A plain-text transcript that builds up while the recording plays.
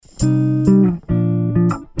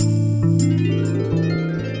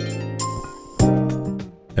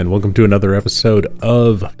and welcome to another episode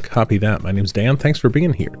of Copy That. My name's Dan. Thanks for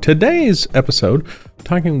being here. Today's episode,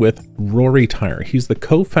 talking with Rory Tyre. He's the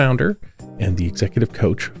co-founder and the executive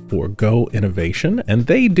coach for Go Innovation, and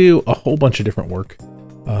they do a whole bunch of different work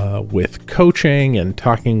with coaching and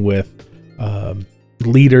talking with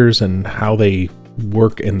leaders and how they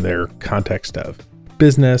work in their context of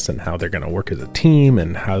business and how they're going to work as a team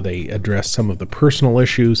and how they address some of the personal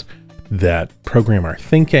issues that program our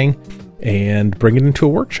thinking and bring it into a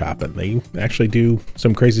workshop. And they actually do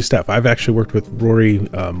some crazy stuff. I've actually worked with Rory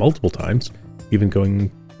multiple times, even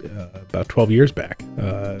going about 12 years back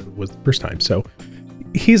was the first time. So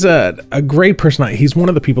he's a great person. He's one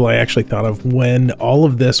of the people I actually thought of when all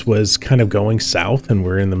of this was kind of going south and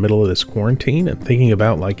we're in the middle of this quarantine and thinking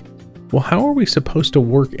about like, well, how are we supposed to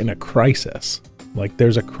work in a crisis? Like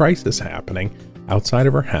there's a crisis happening outside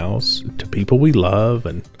of our house to people we love,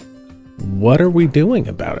 and what are we doing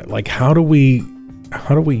about it? Like how do we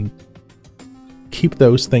keep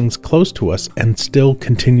those things close to us and still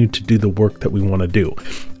continue to do the work that we want to do?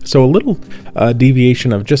 So a little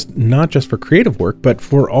deviation of not just for creative work, but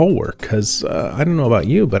for all work. Because I don't know about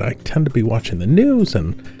you, but I tend to be watching the news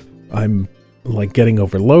and I'm like getting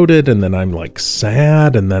overloaded, and then I'm like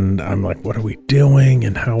sad, and then I'm like, what are we doing?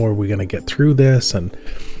 And how are we going to get through this? And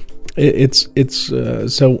it's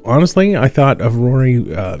so honestly, I thought of Rory,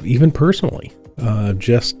 even personally,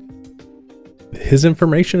 just his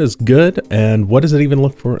information is good. And what does it even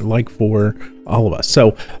look like for all of us?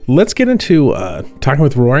 So let's get into talking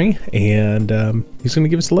with Rory, and he's going to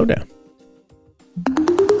give us a lowdown.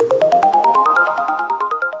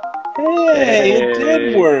 Hey, it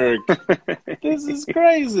did work. This is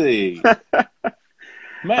crazy. Man,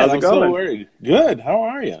 How's it I'm going? so worried. Good. How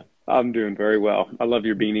are you? I'm doing very well. I love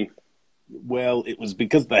your beanie. Well, it was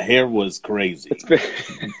because the hair was crazy. It's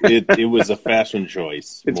It was a fashion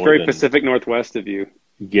choice. very Pacific Northwest of you.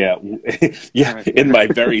 Yeah. Yeah, Right. in my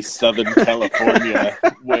very Southern California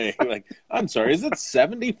way. Like, I'm sorry, is it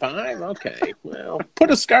 75? Okay, well, put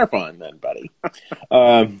a scarf on then, buddy.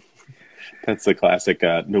 That's the classic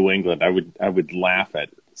New England. I would laugh at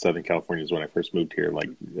Southern California when I first moved here, like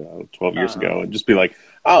 12 years ago, and just be like,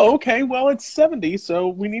 "Oh, okay, well it's 70, so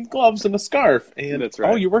we need gloves and a scarf." And That's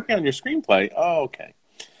right. Oh, you're working on your screenplay. Oh, okay.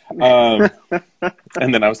 And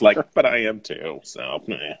then I was like, "But I am too." So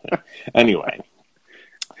anyway,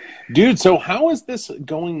 dude. So how is this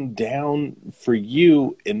going down for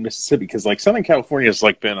you in Mississippi? Because like Southern California has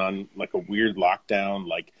like been on like a weird lockdown,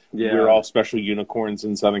 like. Yeah. We're all special unicorns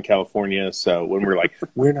in Southern California. So when we're like,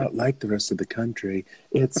 we're not like the rest of the country,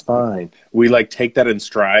 it's fine. We like take that in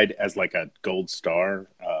stride as like a gold star.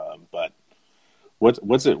 But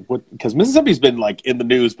what's it? Because Mississippi's been like in the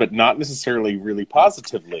news, but not necessarily really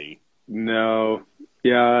positively. No.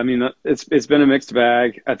 Yeah, I mean, it's been a mixed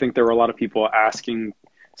bag. I think there were a lot of people asking.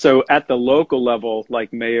 So at the local level,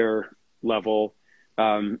 like mayor level,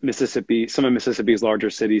 Mississippi, some of Mississippi's larger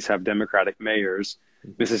cities have Democratic mayors.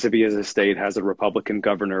 Mississippi as a state has a Republican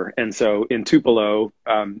governor. And so in Tupelo,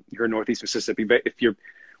 you're in Northeast Mississippi, but if you're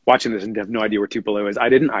watching this and have no idea where Tupelo is, I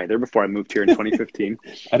didn't either before I moved here in 2015.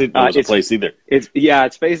 I didn't know it was a place either. It's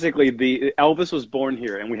basically Elvis was born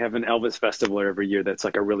here, and we have an Elvis festival every year that's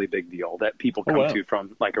like a really big deal that people come to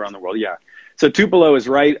from like around the world. Yeah. So Tupelo is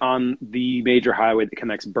right on the major highway that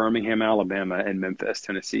connects Birmingham, Alabama and Memphis,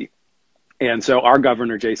 Tennessee. And so our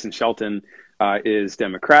governor, Jason Shelton, is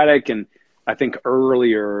Democratic, and I think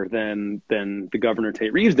earlier than the governor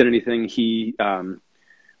Tate Reeves did anything, he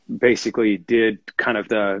basically did kind of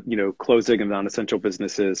the closing of non-essential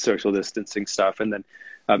businesses, social distancing stuff, and then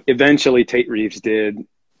eventually Tate Reeves did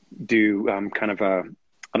do kind of a,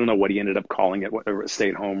 I don't know what he ended up calling it, whether it was stay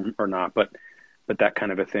at home or not, but that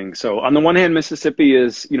kind of a thing. So on the one hand, Mississippi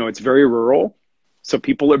is it's very rural, so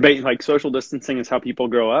people are like social distancing is how people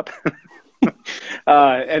grow up,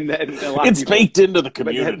 and a lot It's of people, baked into the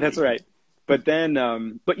community. That's right. But then,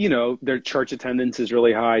 their church attendance is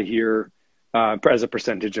really high here as a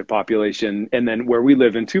percentage of population. And then where we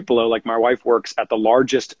live in Tupelo, like my wife works at the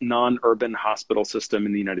largest non-urban hospital system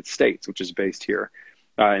in the United States, which is based here.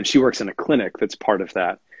 And she works in a clinic that's part of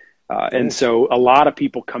that. And so a lot of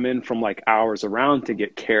people come in from like hours around to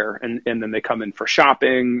get care. And then they come in for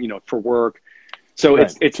shopping, for work. So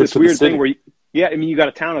Right. it's this weird thing where you got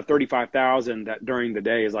a town of 35,000 that during the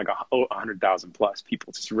day is like 100,000 plus people.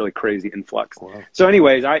 It's just a really crazy influx. Wow. So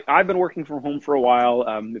anyways, I've been working from home for a while.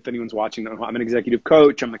 If anyone's watching, I'm an executive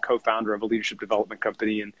coach. I'm the co-founder of a leadership development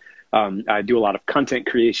company, and I do a lot of content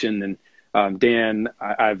creation. And Dan,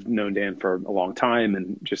 I've known Dan for a long time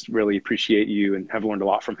and just really appreciate you and have learned a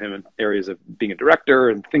lot from him in areas of being a director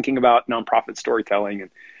and thinking about nonprofit storytelling.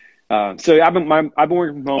 And So I've been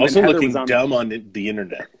working from home. Also and Heather looking was dumb on the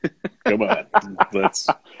internet. Come on, let's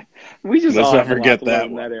let's not forget that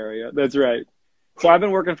in one. that area. That's right. So I've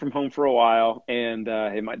been working from home for a while, and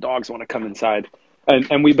hey, my dogs want to come inside.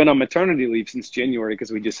 And we've been on maternity leave since January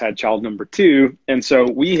because we just had child number 2. And so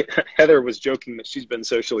Heather was joking that she's been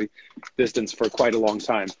socially distanced for quite a long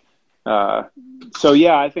time. So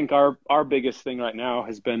yeah, I think our biggest thing right now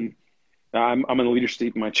has been, I'm in the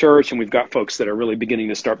leadership in my church, and we've got folks that are really beginning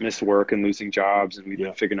to start missing work and losing jobs, and we've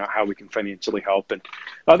been figuring out how we can financially help. And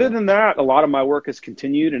other than that, a lot of my work has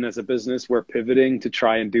continued. And as a business, we're pivoting to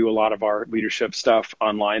try and do a lot of our leadership stuff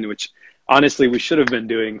online, which honestly we should have been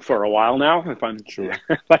doing for a while now, if I'm sure.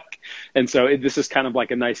 And so this is kind of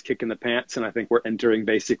like a nice kick in the pants. And I think we're entering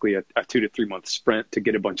basically a 2 to 3 month sprint to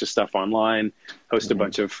get a bunch of stuff online, host a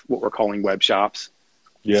bunch of what we're calling web shops.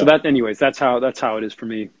 Yeah. So that's how it is for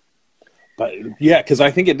me. But yeah, because I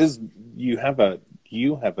think it is. You have a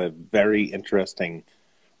very interesting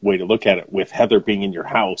way to look at it with Heather being in your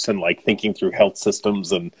house and like thinking through health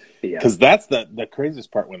systems, and because that's the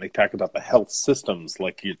craziest part when they talk about the health systems.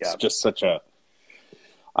 Like it's just such a.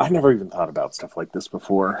 I never even thought about stuff like this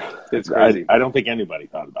before. It's crazy. I don't think anybody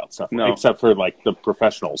thought about stuff except for like the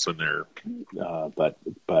professionals in there. But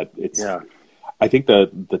it's. Yeah. I think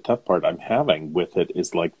the tough part I'm having with it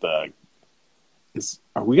is like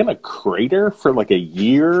are we gonna crater for like a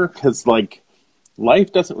year? Because like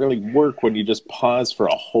life doesn't really work when you just pause for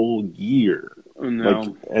a whole year.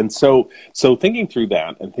 No. And so thinking through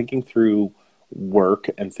that and thinking through work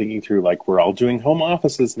and thinking through like we're all doing home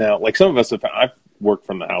offices now. Like some of us I've worked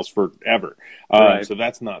from the house forever, right. So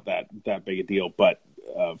that's not that big a deal. But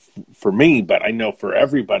for me, but I know for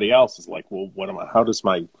everybody else is like, well, how does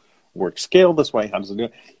my work scale this way? How does it do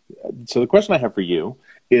it? So the question I have for you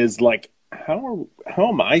is like, how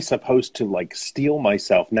am I supposed to like steel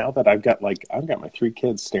myself now that I've got my 3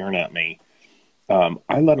 kids staring at me?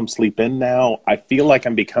 I let them sleep in now. I feel like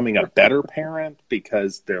I'm becoming a better parent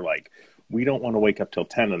because they're like, we don't want to wake up till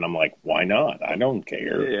 10. And I'm like, why not? I don't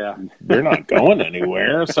care. Yeah. They're not going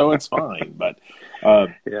anywhere. So it's fine. But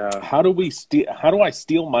how do I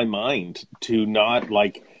steel my mind to not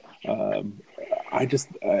like, I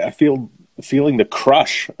feeling the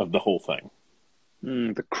crush of the whole thing.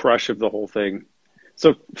 The crush of the whole thing.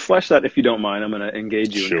 So flesh that if you don't mind. I'm going to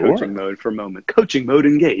engage you in coaching mode for a moment. Coaching mode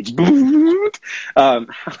engaged.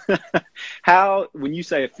 How, when you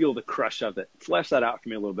say I feel the crush of it, flesh that out for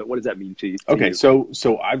me a little bit. What does that mean to you? Okay,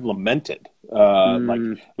 so I've lamented,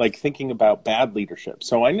 like thinking about bad leadership.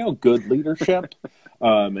 So I know good leadership,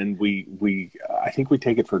 and I think we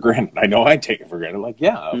take it for granted. I know I take it for granted. Like,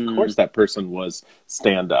 yeah, of course that person was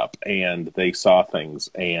stand up and they saw things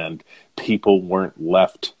and people weren't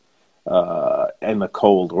left in the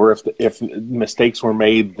cold, or if mistakes were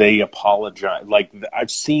made, they apologize. Like I've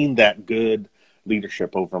seen that good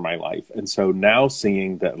leadership over my life, and so now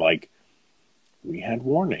seeing that like we had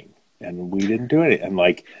warning and we didn't do it, and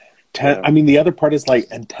like I mean the other part is like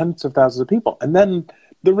and tens of thousands of people, and then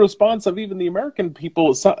the response of even the American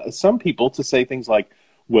people, some people to say things like,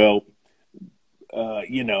 well,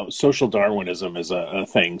 social Darwinism is a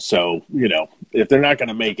thing. So, if they're not going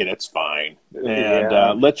to make it, it's fine.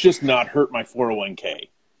 And let's just not hurt my 401k.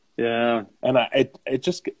 Yeah. And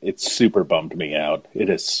it super bummed me out. It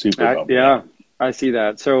is super bummed me out. I see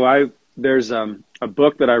that. So there's a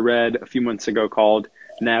book that I read a few months ago called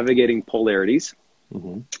Navigating Polarities.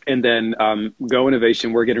 Mm-hmm. And then Go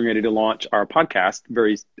Innovation, we're getting ready to launch our podcast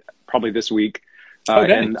probably this week.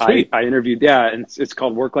 And I interviewed, and it's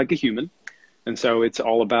called Work Like a Human. And so it's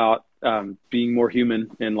all about being more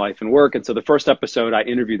human in life and work. And so the first episode, I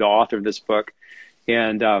interviewed the author of this book.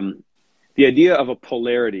 And the idea of a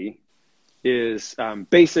polarity is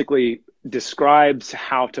basically describes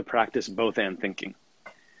how to practice both and thinking.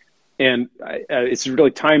 And it's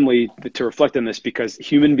really timely to reflect on this because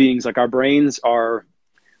human beings, like our brains are,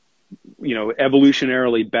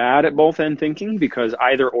 evolutionarily bad at both and thinking because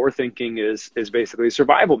either or thinking is basically a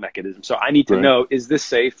survival mechanism. So I need to know, is this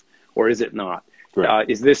safe? Or is it not? Right. Are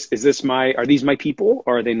these my people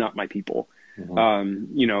or are they not my people?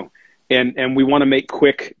 Mm-hmm. And we want to make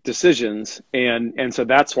quick decisions. And so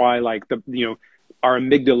that's why like our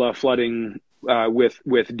amygdala flooding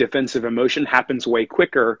with defensive emotion happens way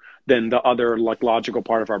quicker than the other like logical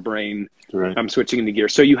part of our brain. Right. Switching into gear.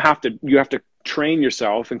 So you have to train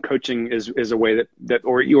yourself, and coaching is a way that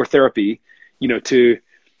or your therapy,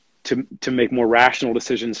 to make more rational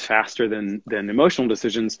decisions faster than emotional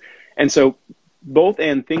decisions. And so both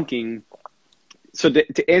and thinking. So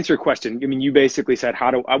to answer your question, I mean, you basically said,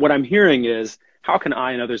 what I'm hearing is, how can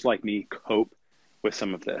I and others like me cope with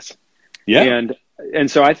some of this? Yeah. And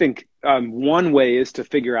so I think one way is to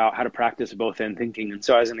figure out how to practice both end thinking. And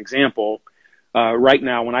so as an example, right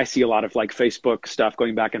now, when I see a lot of like Facebook stuff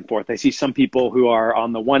going back and forth, I see some people who are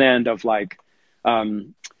on the one end of like,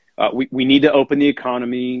 we need to open the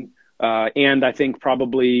economy. And I think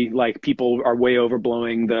probably like people are way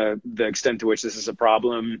overblowing the extent to which this is a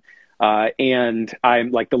problem. And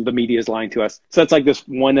I'm like, the media is lying to us. So that's like this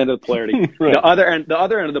one end of the polarity. Right. The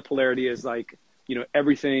other end of the polarity is like,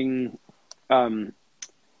 everything,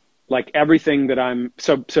 like everything that I'm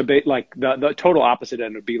like the total opposite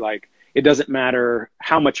end would be like, it doesn't matter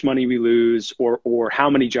how much money we lose or how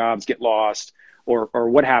many jobs get lost or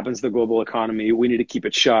what happens to the global economy. We need to keep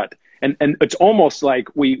it shut. And it's almost like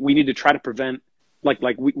we need to try to prevent, like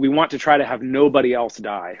we want to try to have nobody else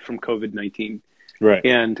die from COVID-19. Right.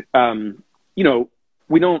 And,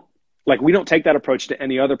 we don't take that approach to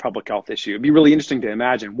any other public health issue. It'd be really interesting to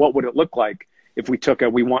imagine what would it look like if we took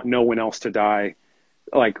we want no one else to die.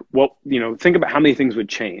 Like think about how many things would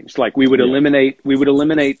change. Like we would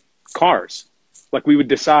eliminate cars. Like we would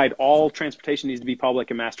decide all transportation needs to be public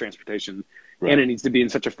and mass transportation. Right. And it needs to be in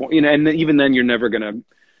such a form, and even then you're never going to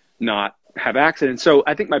not have accidents. So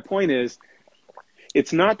I think my point is,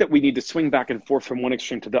 it's not that we need to swing back and forth from one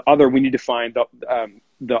extreme to the other. We need to find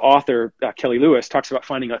the author, Kelly Lewis, talks about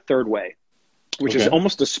finding a third way, which is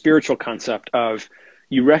almost a spiritual concept of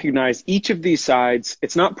you recognize each of these sides.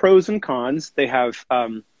 It's not pros and cons. They have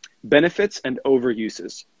benefits and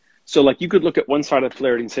overuses. So like you could look at one side of the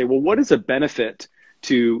polarity and say, well, what is a benefit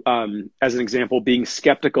to, as an example, being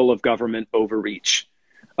skeptical of government overreach,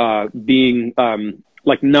 being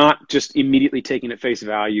like not just immediately taking at face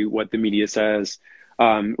value what the media says,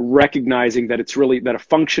 recognizing that it's really that a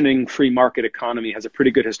functioning free market economy has a pretty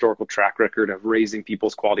good historical track record of raising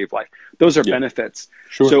people's quality of life. Those are benefits.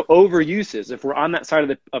 Sure. So overuses, if we're on that side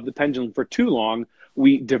of the pendulum for too long,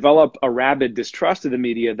 we develop a rabid distrust of the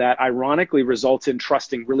media that ironically results in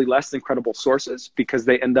trusting really less than credible sources because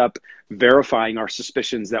they end up verifying our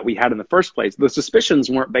suspicions that we had in the first place. The suspicions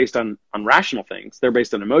weren't based on rational things. They're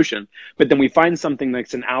based on emotion. But then we find something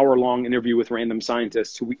that's an hour-long interview with random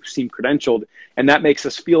scientists who seem credentialed, and that makes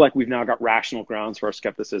us feel like we've now got rational grounds for our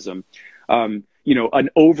skepticism. An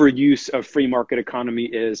overuse of free market economy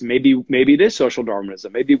is maybe it is social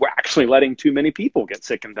Darwinism. Maybe we're actually letting too many people get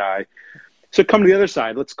sick and die. So come to the other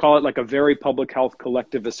side. Let's call it like a very public health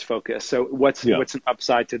collectivist focus. So what's an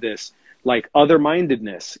upside to this? Like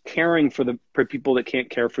other-mindedness, caring for people that can't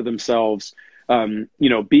care for themselves,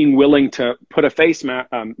 being willing to put a face mask,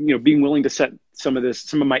 being willing to set some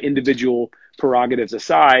of my individual prerogatives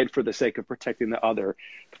aside for the sake of protecting the other.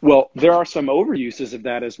 Well, there are some overuses of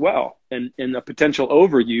that as well. And a potential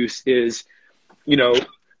overuse is,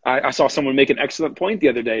 I saw someone make an excellent point the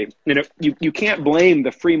other day. You can't blame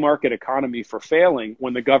the free market economy for failing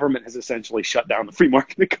when the government has essentially shut down the free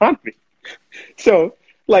market economy. So,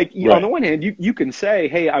 on the one hand, you can say,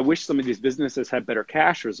 hey, I wish some of these businesses had better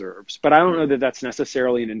cash reserves, but I don't know that that's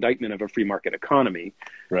necessarily an indictment of a free market economy.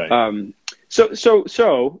 Right.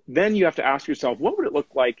 So then you have to ask yourself, what would it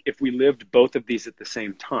look like if we lived both of these at the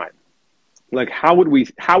same time? Like, how would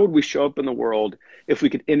we show up in the world if we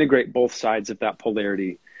could integrate both sides of that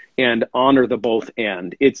polarity and honor the both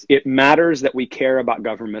and? It matters that we care about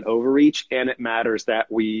government overreach, and it matters that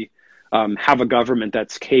we have a government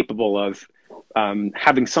that's capable of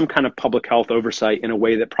having some kind of public health oversight in a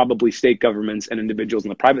way that probably state governments and individuals in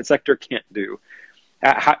the private sector can't do.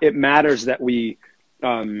 It matters that we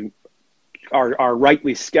are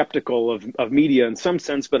rightly skeptical of media in some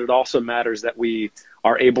sense, but it also matters that we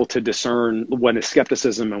are able to discern what is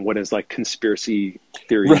skepticism and what is like conspiracy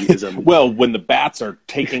theoryism. Right. Well, when the bats are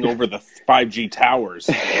taking over the 5G towers,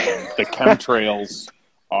 the chemtrails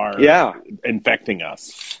are infecting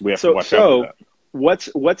us. We have to watch out for that.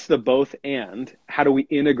 What's the both and? How do we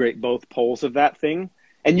integrate both poles of that thing?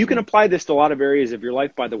 And you can apply this to a lot of areas of your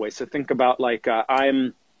life, by the way. So think about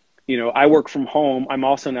I work from home. I'm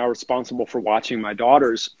also now responsible for watching my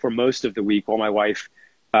daughters for most of the week while my wife,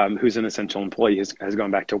 who's an essential employee, has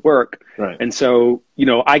gone back to work. Right. And so,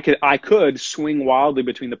 I could swing wildly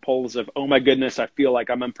between the poles of, oh my goodness, I feel like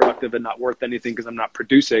I'm unproductive and not worth anything because I'm not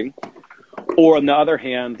producing. Or on the other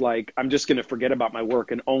hand, like I'm just going to forget about my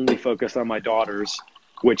work and only focus on my daughters,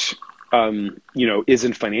 which,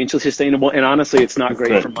 isn't financially sustainable. And honestly, it's not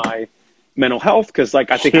great for my mental health because I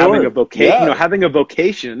think having a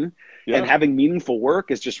vocation and having meaningful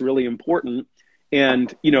work is just really important.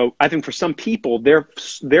 And, I think for some people, their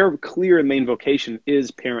clear and main vocation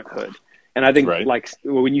is parenthood. And I think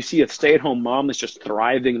when you see a stay-at-home mom that's just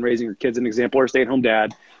thriving and raising her kids, an example, or a stay-at-home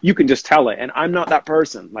dad, you can just tell it. And I'm not that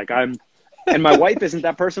person. And my wife isn't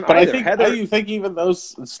that person but either. I think even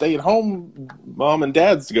those stay-at-home mom and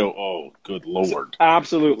dads go, oh, good Lord.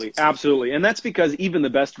 Absolutely. Absolutely. And that's because even the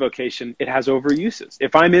best vocation, it has overuses.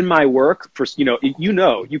 If I'm in my work for,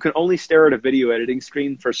 you can only stare at a video editing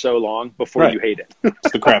screen for so long before you hate it.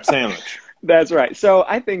 It's the crap sandwich. That's right. So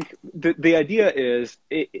I think the idea is,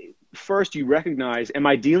 first you recognize, am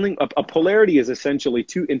I dealing, a polarity is essentially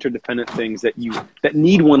two interdependent things that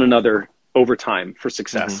need one another over time for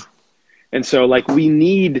success. And so like we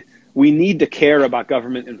need to care about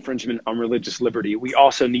government infringement on religious liberty. We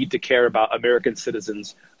also need to care about American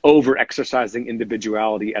citizens over exercising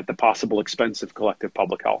individuality at the possible expense of collective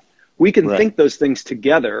public health. We can think those things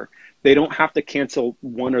together. They don't have to cancel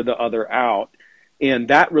one or the other out. And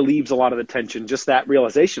that relieves a lot of the tension, just that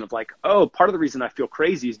realization of like, oh, part of the reason I feel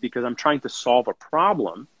crazy is because I'm trying to solve a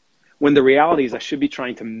problem, when the reality is I should be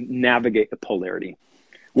trying to navigate the polarity,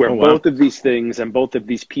 where both of these things and both of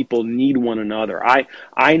these people need one another.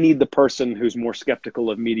 I need the person who's more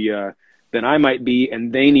skeptical of media than I might be,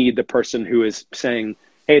 and they need the person who is saying,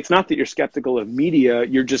 hey, it's not that you're skeptical of media,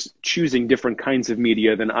 you're just choosing different kinds of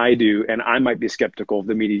media than I do, and I might be skeptical of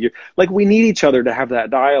the media. Like, we need each other to have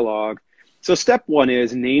that dialogue. So step one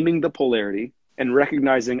is naming the polarity and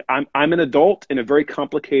recognizing I'm an adult in a very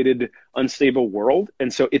complicated, unstable world,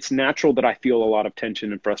 and so it's natural that I feel a lot of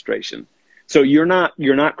tension and frustration. So you're not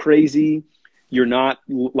crazy. You're not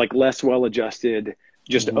like less well-adjusted.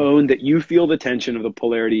 Just own that you feel the tension of the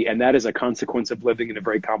polarity, and that is a consequence of living in a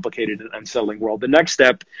very complicated and unsettling world. The next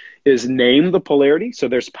step is name the polarity. So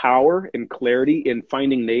there's power and clarity in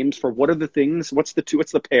finding names for what are the things, what's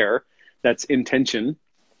the pair that's in tension.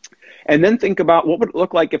 And then think about what would it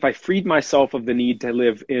look like if I freed myself of the need to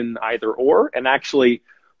live in either or and actually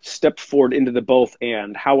stepped forward into the both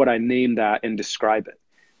and. How would I name that and describe it?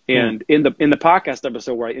 And in the podcast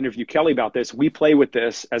episode where I interview Kelly about this, we play with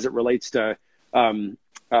this as it relates to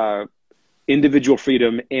individual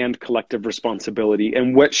freedom and collective responsibility.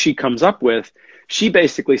 And what she comes up with, she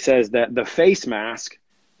basically says that the face mask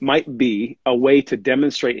might be a way to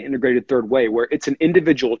demonstrate an integrated third way, where it's an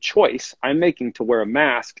individual choice I'm making to wear a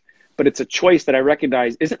mask, but it's a choice that I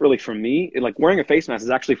recognize isn't really for me. Like, wearing a face mask is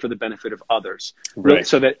actually for the benefit of others. Right.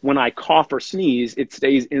 So that when I cough or sneeze, it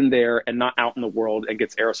stays in there and not out in the world and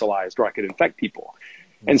gets aerosolized, or I could infect people.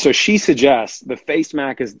 And so she suggests the face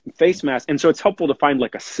mask. And so it's helpful to find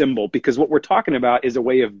like a symbol, because what we're talking about is a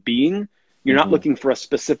way of being. You're not looking for a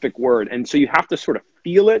specific word. And so you have to sort of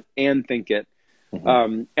feel it and think it.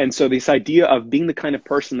 And so this idea of being the kind of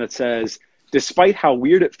person that says, despite how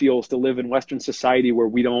weird it feels to live in Western society where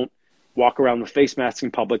we don't walk around with face masks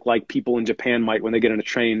in public like people in Japan might when they get on a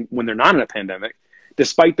train when they're not in a pandemic,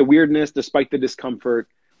 despite the weirdness, despite the discomfort,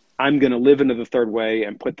 I'm going to live into the third way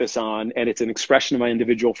and put this on. And it's an expression of my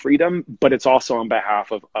individual freedom, but it's also on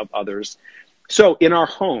behalf of others. So in our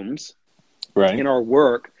homes, in our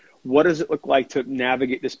work, what does it look like to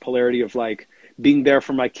navigate this polarity of like being there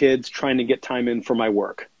for my kids, trying to get time in for my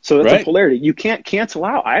work? So that's a polarity. You can't cancel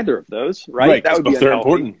out either of those, right? That would be unhealthy. They're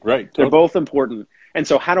important, right? Totally. They're both important. And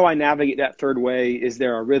so how do I navigate that third way? Is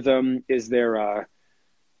there a rhythm? Is there a,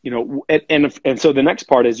 and so the next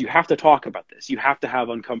part is you have to talk about this. You have to have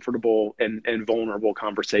uncomfortable and vulnerable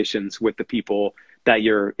conversations with the people that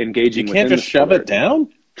you're engaging with. You can't just shove it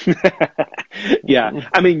down? Yeah.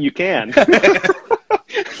 I mean, you can.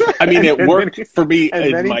 I mean, it worked for me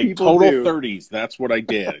in my total 30s. That's what I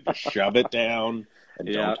did. Just shove it down and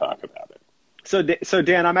don't talk about it. So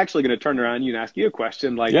Dan, I'm actually going to turn around and ask you a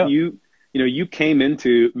question. Like you came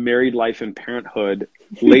into married life and parenthood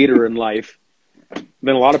later in life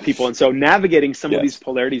than a lot of people. And so navigating some of these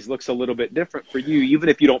polarities looks a little bit different for you, even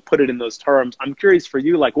if you don't put it in those terms. I'm curious for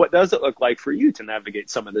you, like, what does it look like for you to navigate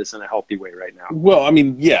some of this in a healthy way right now? Well, I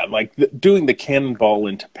mean, like doing the cannonball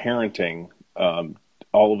into parenting,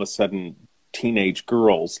 all of a sudden teenage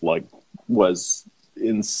girls was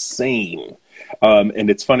insane. And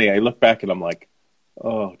it's funny, I look back and I'm like,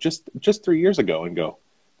 oh, just 3 years ago, and go,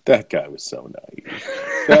 that guy was so naive.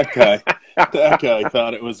 That guy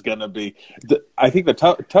thought it was going to be. I think the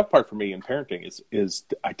tough part for me in parenting is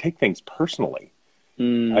I take things personally.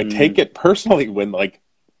 I take it personally when, like,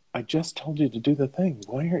 I just told you to do the thing.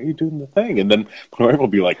 Why aren't you doing the thing? And then my wife will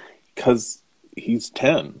be like, because he's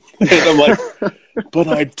 10. And I'm like, but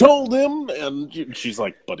I told him. And she's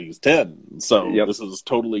like, but he's 10. So this is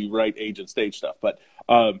totally right age and stage stuff. But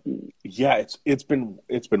it's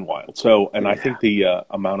been wild. So, and I think the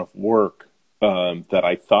amount of work that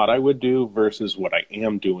I thought I would do versus what I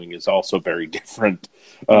am doing is also very different,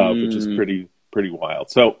 which is pretty wild.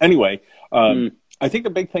 So anyway, I think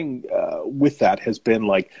the big thing with that has been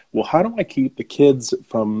like, well, how do I keep the kids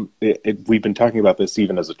from it? We've been talking about this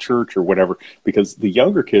even as a church or whatever, because the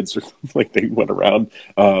younger kids are like, they went around,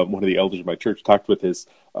 one of the elders of my church talked with his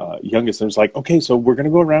youngest and was like, okay, so we're going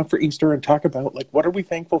to go around for Easter and talk about like, what are we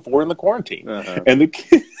thankful for in the quarantine? And the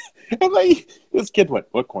kid, and like, this kid went,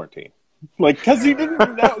 what quarantine? Like, because he didn't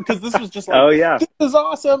know, because this was just like, oh yeah, this is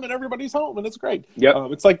awesome and everybody's home and it's great.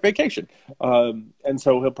 It's like vacation. And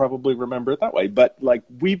so he'll probably remember it that way. But like,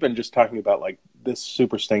 we've been just talking about like, this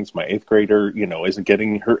super stinks. My 8th grader, you know, isn't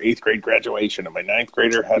getting her 8th grade graduation, and my 9th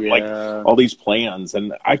grader had like all these plans.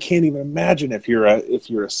 And I can't even imagine if you're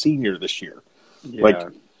a senior this year. Like,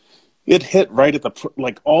 it hit right at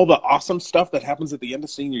like all the awesome stuff that happens at the end of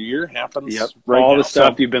senior year happens right all now. The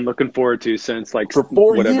stuff you've been looking forward to since like for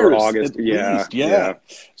 4 years, August.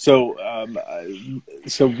 So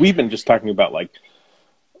so we've been just talking about like,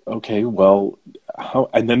 okay, well, how,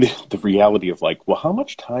 and then the reality of like, well, how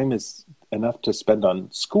much time is enough to spend on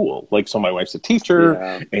school? Like, so my wife's a teacher,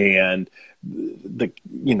 and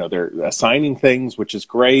they're assigning things, which is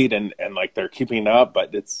great, and like they're keeping up,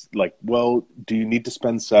 but it's like, well, do you need to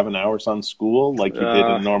spend 7 hours on school like you did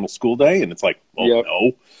in a normal school day? And it's like, well,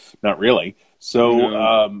 no, not really.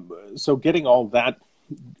 So so getting all that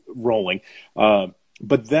rolling,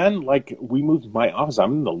 but then like we moved my office.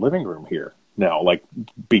 I'm in the living room here now, like,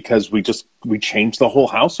 because we changed the whole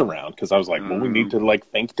house around, because I was like, well, we need to like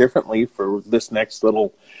think differently for this next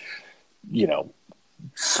little,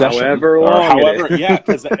 session, however long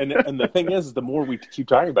because and the thing is, the more we keep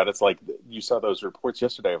talking about it, it's like, you saw those reports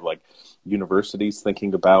yesterday of like universities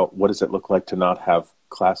thinking about what does it look like to not have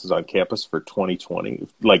classes on campus for 2020,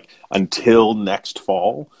 like until next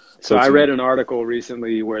fall. So I read an article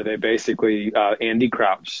recently where they basically, Andy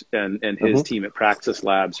Crouch and his team at Praxis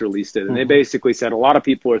Labs released it. And they basically said a lot of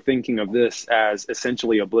people are thinking of this as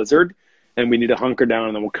essentially a blizzard, and we need to hunker down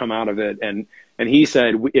and then we'll come out of it. And he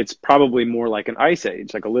said it's probably more like an ice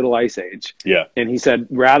age, like a little ice age. Yeah. And he said,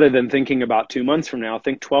 rather than thinking about 2 months from now,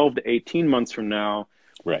 think 12 to 18 months from now.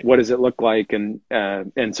 Right. What does it look like? And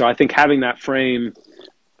so I think having that frame,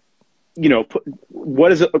 what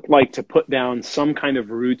does it look like to put down some kind of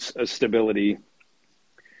roots of stability?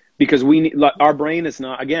 Because our brain is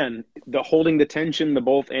not, again, the holding the tension, the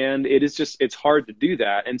both and, it's hard to do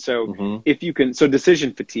that. And so if you can, so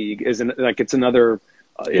decision fatigue is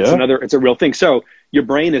it's a real thing. So your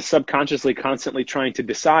brain is subconsciously constantly trying to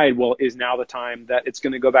decide, well, is now the time that it's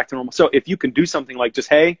going to go back to normal? So if you can do something like just,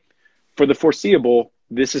 hey, for the foreseeable,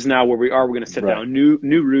 this is now where we are. We're going to set down new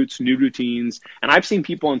roots, new routines. And I've seen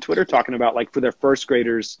people on Twitter talking about, like, for their first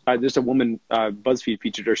graders, there's a woman, BuzzFeed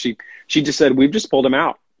featured her. She just said, we've just pulled him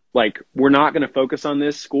out. Like, we're not going to focus on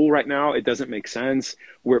this school right now. It doesn't make sense.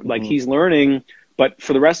 We're like, he's learning, but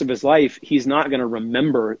for the rest of his life, he's not going to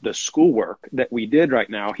remember the schoolwork that we did right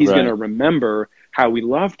now. He's going to remember how we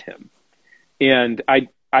loved him. And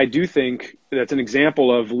I do think that's an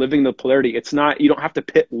example of living the polarity. It's not, you don't have to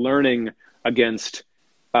pit learning against,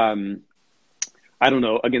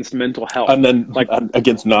 against mental health. And then like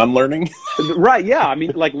against non-learning. Right. Yeah. I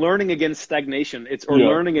mean, like learning against stagnation,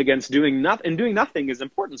 learning against doing nothing, and doing nothing is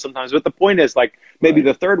important sometimes. But the point is, like, maybe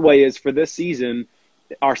the third way is, for this season,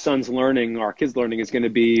 our kids' learning is going to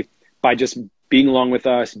be by just being along with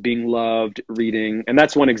us, being loved, reading. And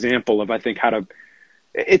that's one example of, I think,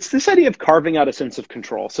 it's this idea of carving out a sense of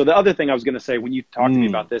control. So the other thing I was going to say when you talked to me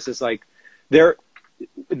about this is, like, there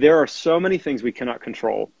are so many things we cannot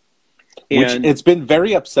control. And it's been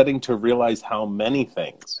very upsetting to realize how many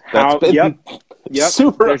things. That's been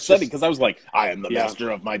super upsetting, because I was like, I am the master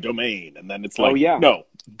of my domain. And then it's like, no,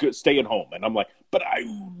 stay at home. And I'm like, but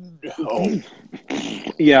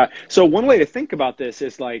Yeah. So one way to think about this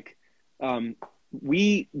is, like,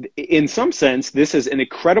 in some sense, this is an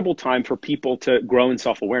incredible time for people to grow in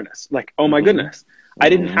self-awareness. Like, oh my goodness, I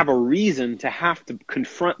didn't have a reason to have to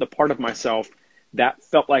confront the part of myself that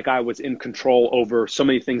felt like I was in control over so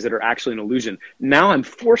many things that are actually an illusion. Now I'm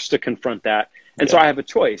forced to confront that. And so I have a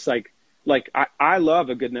choice. Like I love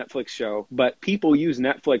a good Netflix show, but people use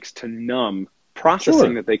Netflix to numb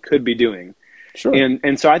processing that they could be doing. Sure.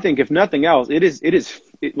 And so I think, if nothing else,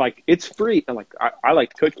 it's free. And like, I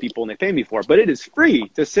like to coach people and they pay me for it, but it is free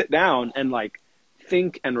to sit down and like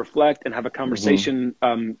think and reflect and have a conversation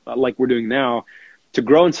like we're doing now, to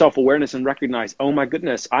grow in self-awareness and recognize, oh my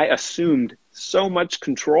goodness, I assumed so much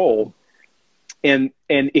control. And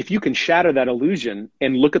if you can shatter that illusion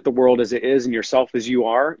and look at the world as it is and yourself as you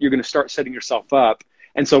are, you're going to start setting yourself up.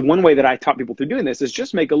 And so one way that I taught people through doing this is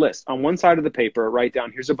just make a list. On one side of the paper, write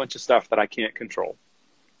down, here's a bunch of stuff that I can't control.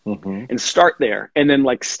 and start there, and then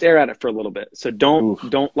like stare at it for a little bit. So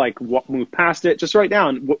don't like move past it. Just write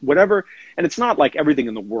down whatever. And it's not like everything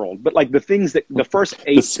in the world, but like the things that the first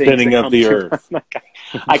 8 the spinning things of the earth. Like,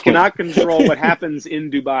 I cannot control what happens in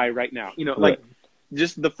Dubai right now. You know, like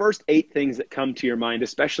just the first 8 things that come to your mind,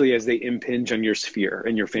 especially as they impinge on your sphere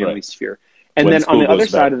and your family sphere. And when then on the other back.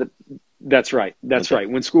 side of the, that's right.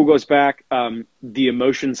 When school goes back, the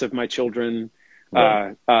emotions of my children,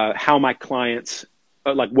 how my clients,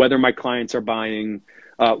 like whether my clients are buying,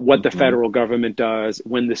 what the federal government does,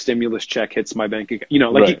 when the stimulus check hits my bank account. You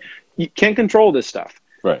know, like you can't control this stuff.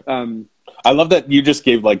 Right. I love that you just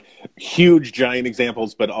gave like huge, giant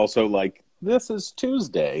examples, but also like, this is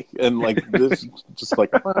Tuesday. And like, this just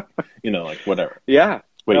like, you know, like whatever. Yeah.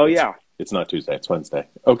 Wait, it's not Tuesday. It's Wednesday.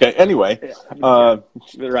 Okay. Anyway.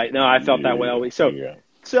 Right. No, I felt that way always.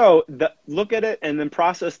 So look at it and then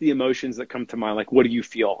process the emotions that come to mind. Like, what do you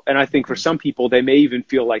feel? And I think for some people, they may even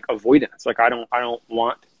feel like avoidance. Like, I don't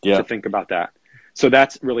want to think about that. So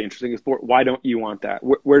that's really interesting. Why don't you want that?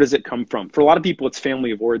 Where does it come from? For a lot of people, it's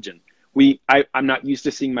family of origin. I'm not used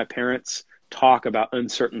to seeing my parents talk about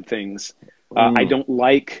uncertain things. I don't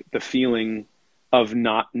like the feeling of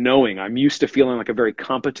not knowing. I'm used to feeling like a very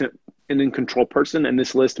competent and in control person, and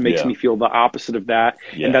this list makes me feel the opposite of that.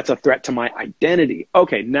 And that's a threat to my identity.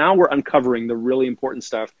 Okay, now we're uncovering the really important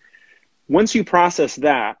stuff. Once you process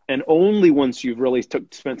that, and only once you've really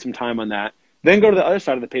spent some time on that, then go to the other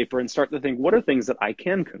side of the paper and start to think, what are things that I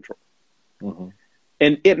can control?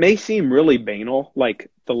 And it may seem really banal,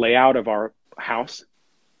 like the layout of our house,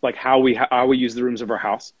 like how we use the rooms of our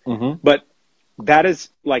house. But that is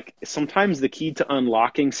like sometimes the key to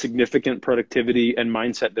unlocking significant productivity and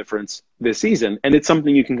mindset difference this season. And it's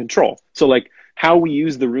something you can control. So like how we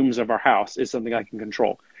use the rooms of our house is something I can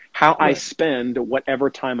control. How I spend whatever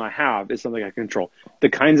time I have is something I can control. The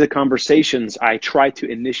kinds of conversations I try to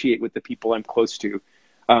initiate with the people I'm close to.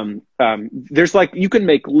 There's like, you can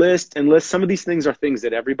make lists and lists. Some of these things are things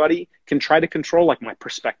that everybody can try to control, like my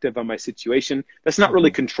perspective on my situation. That's not really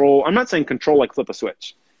control. I'm not saying control like flip a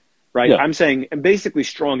switch. Right. I'm saying basically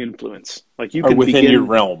strong influence. Like you can within your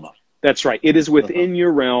realm. That's right. It is within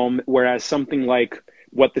your realm, whereas something like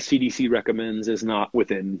what the CDC recommends is not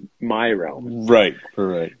within my realm. Right.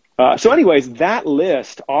 So anyways, that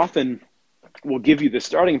list often will give you the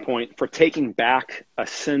starting point for taking back a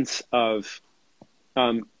sense of,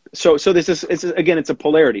 so this is, it's a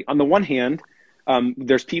polarity. On the one hand,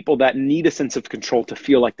 there's people that need a sense of control to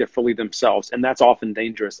feel like they're fully themselves, and that's often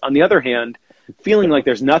dangerous. On the other hand, feeling like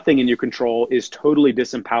there's nothing in your control is totally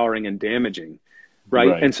disempowering and damaging,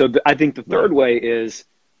 right? And so I think the third way is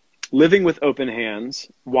living with open hands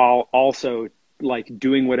while also like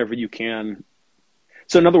doing whatever you can.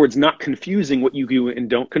 So in other words, not confusing what you do and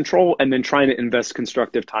don't control, and then trying to invest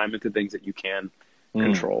constructive time into things that you can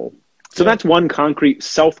control. So that's one concrete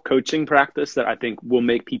self-coaching practice that I think will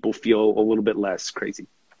make people feel a little bit less crazy.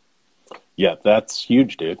 Yeah, that's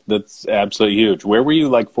huge, dude. That's absolutely huge. Where were you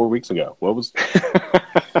like 4 weeks ago? What was...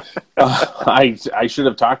 I should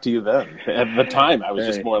have talked to you then. At the time, I was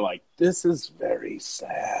just more like, this is very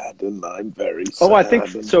sad, and I'm very sad. Oh, I think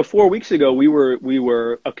so. 4 weeks ago, we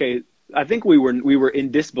were okay. I think we were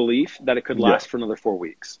in disbelief that it could last for another 4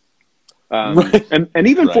 weeks. And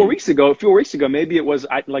even 4 weeks ago, maybe it was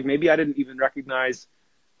maybe I didn't even recognize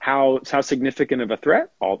how significant of a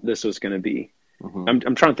threat all this was going to be.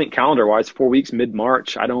 I'm trying to think calendar wise, 4 weeks,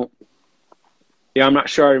 mid-March. I'm not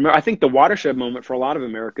sure. I remember. I think the watershed moment for a lot of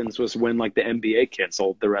Americans was when like the NBA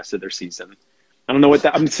canceled the rest of their season. I don't know what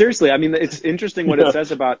that, seriously, I mean, it's interesting what it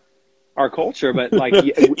says about our culture, but like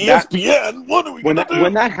ESPN, what are we going to do?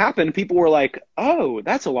 When that happened, people were like, oh,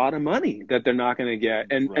 that's a lot of money that they're not going to get.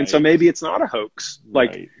 And so maybe it's not a hoax.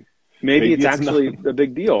 Like maybe it's actually a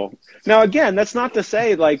big deal. Now, again, that's not to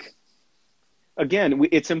say like,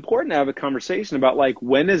 it's important to have a conversation about like,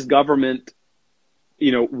 when is government,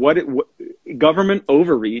 government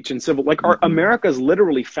overreach and civil, like America's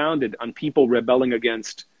literally founded on people rebelling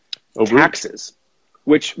against taxes.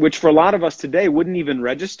 Which for a lot of us today wouldn't even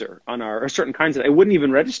register on or certain kinds of, it wouldn't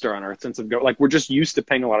even register on our sense of like, we're just used to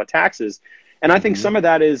paying a lot of taxes. And I think some of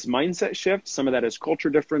that is mindset shift. Some of that is culture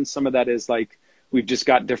difference. Some of that is like, we've just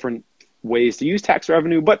got different ways to use tax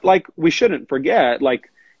revenue, but like, we shouldn't forget,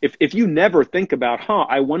 like if you never think about,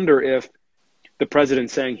 I wonder if the president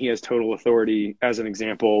saying he has total authority as an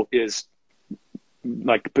example is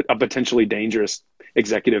like a potentially dangerous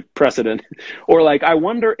executive precedent, or like, I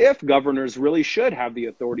wonder if governors really should have the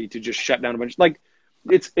authority to just shut down a bunch. Like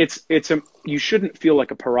you shouldn't feel like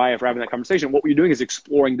a pariah for having that conversation. What you're doing is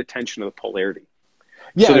exploring the tension of the polarity.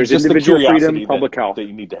 Yeah. So there's individual freedom, public health that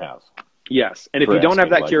you need to have. Yes. And if you don't have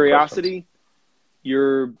that curiosity,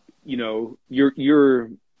 you're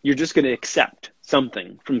just going to accept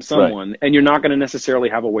something from someone, and you're not going to necessarily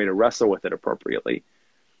have a way to wrestle with it appropriately.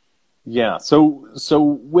 Yeah. So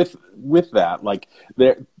with that, like,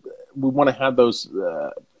 we want to have those.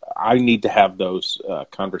 I need to have those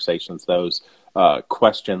conversations, those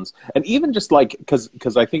questions, and even just like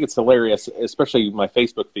because I think it's hilarious, especially my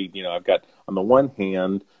Facebook feed. I've got, on the one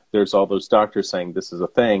hand, there's all those doctors saying this is a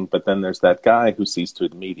thing, but then there's that guy who sees through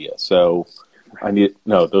the media. So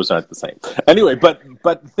no, those aren't the same. Anyway,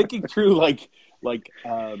 but thinking through like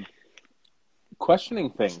questioning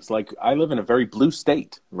things, like, I live in a very blue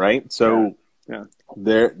state, right? So yeah.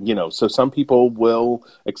 There, so some people will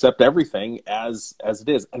accept everything as it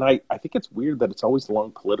is. And I think it's weird that it's always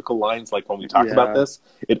along political lines. Like, when we talk about this,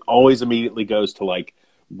 it always immediately goes to like,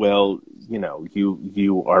 well,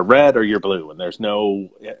 you are red or you're blue, and there's no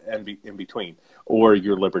in between, or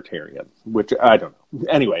you're libertarian, which I don't know.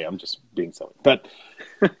 Anyway, I'm just being silly, but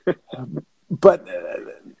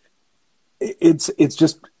it's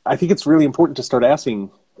just, I think it's really important to start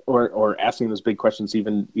asking or asking those big questions,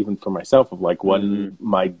 even for myself, of like, when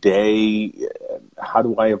my day, how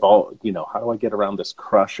do I evolve? How do I get around this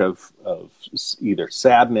crush of either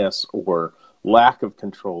sadness or lack of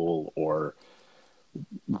control or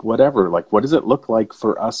whatever? Like, what does it look like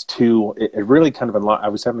for us to? It really kind of I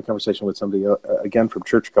was having a conversation with somebody again from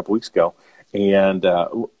church a couple weeks ago, and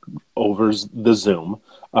over the Zoom.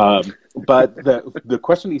 But the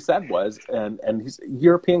question he said was, and he's a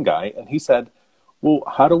European guy, and he said, well,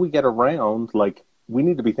 how do we get around, like, we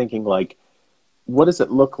need to be thinking, like, what does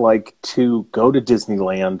it look like to go to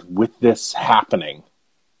Disneyland with this happening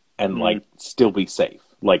and like still be safe?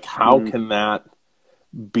 Like, how can that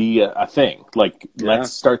be a thing? Like,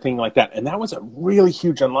 let's start thinking like that. And that was a really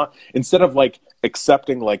huge unlock. Instead of like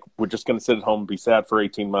accepting, like, we're just going to sit at home and be sad for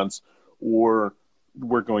 18 months, or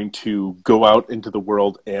we're going to go out into the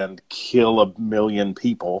world and kill 1 million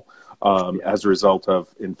people as a result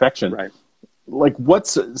of infection. Right. Like,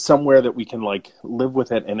 what's somewhere that we can like live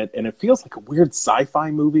with it? And it feels like a weird sci-fi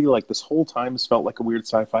movie. Like, this whole time has felt like a weird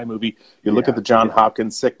sci-fi movie. You look at the John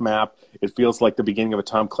Hopkins sick map, it feels like the beginning of a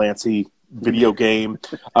Tom Clancy video game.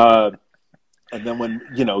 And then when,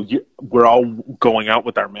 we're all going out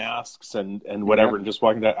with our masks and whatever, and just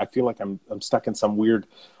walking down, I feel like I'm stuck in some weird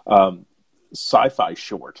sci-fi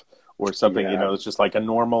short or something. It's just like a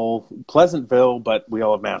normal Pleasantville, but we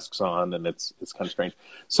all have masks on, and it's kind of strange.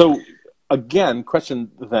 So again, question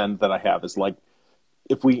then that I have is, like,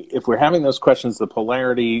 if we're having those questions, the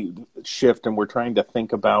polarity shift, and we're trying to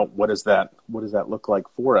think about what does that look like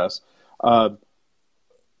for us,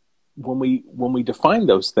 when we define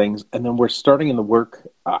those things, and then we're starting in the work,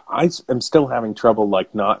 I am still having trouble,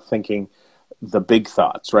 like, not thinking the big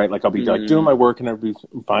thoughts, right? Like, I'll be like doing my work and it'll be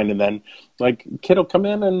fine, and then like kid will come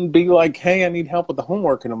in and be like, hey, I need help with the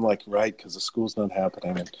homework, and I'm like, right, because the school's not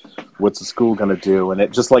happening, and what's the school going to do? And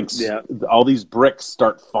it just like all these bricks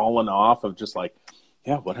start falling off of just like,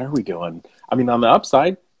 what are we doing? I mean, on the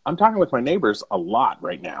upside, I'm talking with my neighbors a lot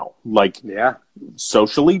right now, like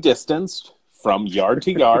socially distanced from yard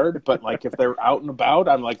to yard, but like if they're out and about,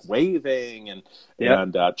 I'm like waving and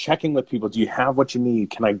checking with people. Do you have what you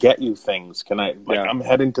need? Can I get you things? Can I, like, I'm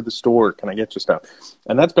heading to the store. Can I get you stuff?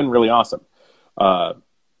 And that's been really awesome.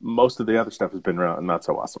 Most of the other stuff has been not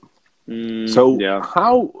so awesome.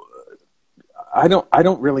 How, I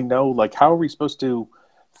don't really know, like, how are we supposed to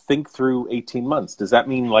think through 18 months? Does that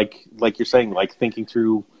mean like you're saying, like, thinking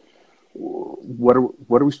through what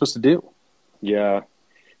are we supposed to do? Yeah.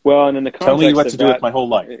 Well, and in the context tell me what of to do with my whole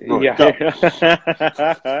life. In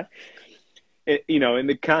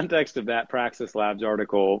the context of that Praxis Labs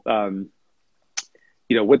article,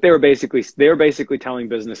 what they were basically telling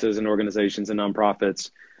businesses and organizations and nonprofits,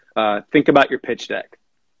 think about your pitch deck.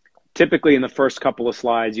 Typically, in the first couple of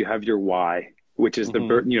slides, you have your why, which is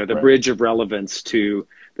the bridge of relevance to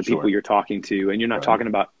the people you're talking to, and you're not talking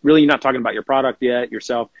about your product yet,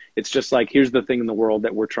 yourself. It's just like, here's the thing in the world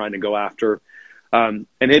that we're trying to go after. And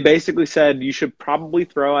they basically said you should probably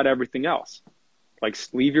throw out everything else, like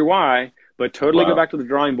leave your why, but totally go back to the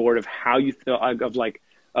drawing board of how you feel,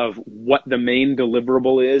 of what the main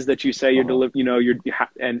deliverable is that you say and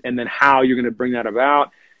then how you're going to bring that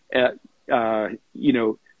about.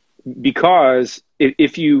 Because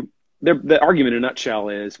if you, the argument in a nutshell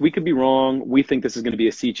is, we could be wrong. We think this is going to be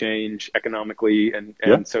a sea change economically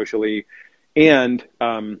and socially. And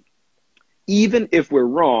even if we're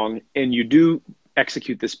wrong and you do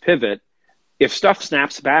execute this pivot, if stuff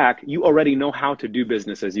snaps back, you already know how to do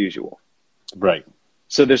business as usual. Right.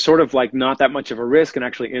 So there's sort of like not that much of a risk in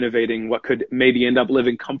actually innovating what could maybe end up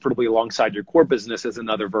living comfortably alongside your core business as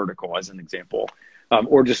another vertical, as an example,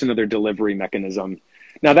 or just another delivery mechanism.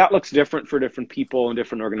 Now that looks different for different people and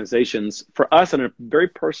different organizations. For us, on a very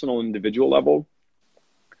personal, individual level,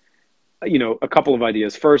 a couple of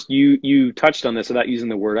ideas. First, you touched on this without using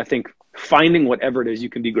the word. I think finding whatever it is you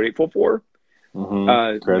can be grateful for.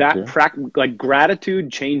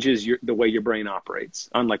 Gratitude changes the way your brain operates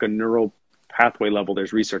on like a neural pathway level.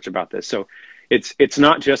 There's research about this. So it's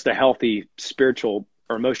not just a healthy spiritual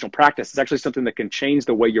or emotional practice. It's actually something that can change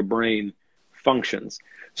the way your brain functions.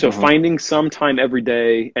 So finding some time every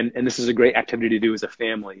day, and this is a great activity to do as a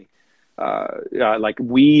family. Like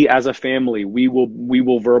we as a family, we will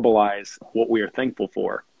verbalize what we are thankful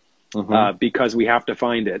for because we have to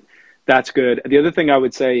find it. That's good. The other thing I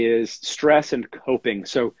would say is stress and coping.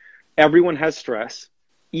 So everyone has stress.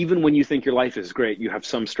 Even when you think your life is great, you have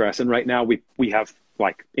some stress. And right now we have,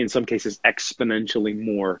 like, in some cases, exponentially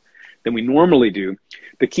more than we normally do.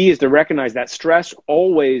 The key is to recognize that stress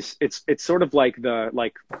always, it's sort of like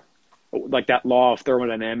like that law of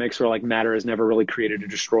thermodynamics where like matter is never really created or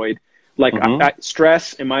destroyed. Like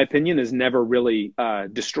stress, in my opinion, is never really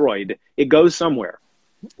destroyed. It goes somewhere.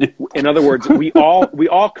 In other words, we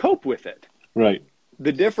all cope with it. Right.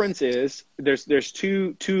 The difference is there's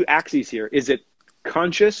two axes here. Is it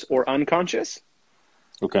conscious or unconscious?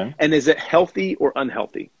 Okay. And is it healthy or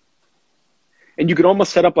unhealthy? And you could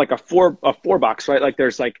almost set up like a four box, right? Like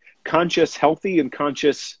there's like conscious healthy and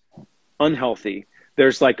conscious unhealthy.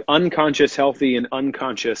 There's like unconscious healthy and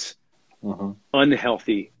unconscious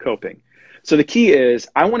unhealthy coping. So the key is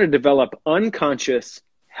I want to develop unconscious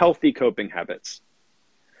healthy coping habits.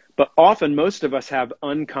 But often most of us have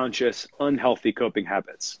unconscious unhealthy coping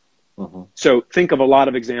habits. So think of a lot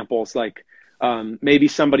of examples like maybe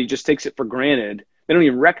somebody just takes it for granted. They don't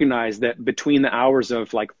even recognize that between the hours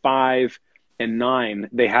of like 5 and 9,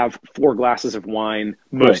 they have 4 glasses of wine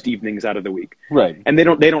most evenings out of the week. Right. And they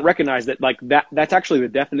don't recognize that like that's actually the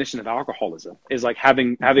definition of alcoholism is like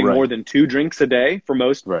having more than 2 drinks a day for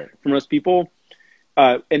most people.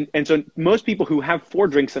 And so most people who have 4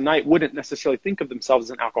 drinks a night wouldn't necessarily think of themselves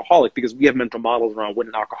as an alcoholic because we have mental models around what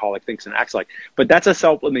an alcoholic thinks and acts like. But that's a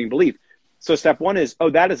self-limiting belief. So step 1 is,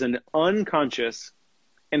 that is an unconscious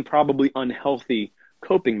and probably unhealthy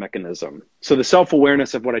coping mechanism. So the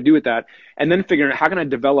self-awareness of what I do with that, and then figuring out how can I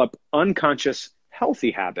develop unconscious healthy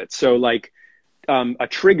habits. So like a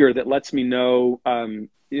trigger that lets me know,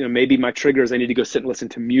 maybe my trigger is I need to go sit and listen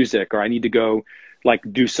to music, or I need to go like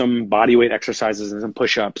do some body weight exercises and some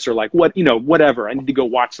push-ups, or like whatever. I need to go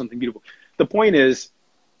watch something beautiful. The point is,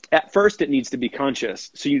 at first it needs to be conscious.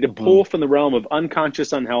 So you need to pull from the realm of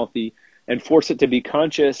unconscious, unhealthy, and force it to be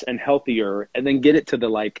conscious and healthier, and then get it to the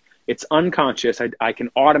like, it's unconscious. I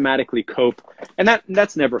can automatically cope, and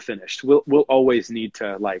that's never finished. We'll always need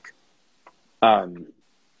to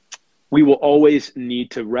we will always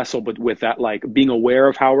need to wrestle with that, like being aware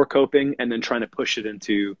of how we're coping, and then trying to push it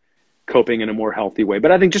into coping in a more healthy way.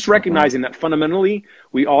 But I think just recognizing that fundamentally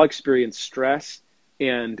we all experience stress,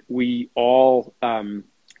 and we all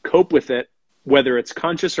cope with it, whether it's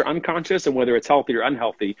conscious or unconscious, and whether it's healthy or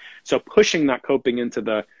unhealthy. So pushing that coping into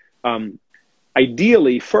the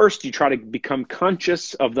ideally, first you try to become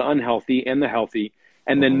conscious of the unhealthy and the healthy,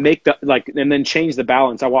 and then and then change the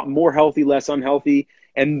balance. I want more healthy, less unhealthy.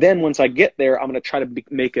 And then once I get there, I'm going to try to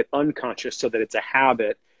make it unconscious so that it's a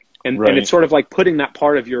habit. And it's sort of like putting that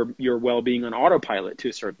part of your well-being on autopilot to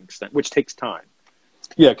a certain extent, which takes time.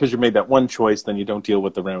 Yeah, because you made that one choice, then you don't deal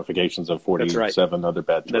with the ramifications of 47 other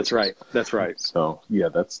bad choices. That's right. So yeah,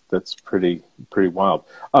 that's pretty wild.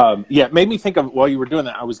 It made me think of, while you were doing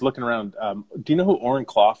that, I was looking around. Do you know who Oren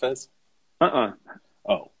Klaff is? Oh,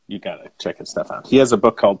 you gotta check his stuff out. He has a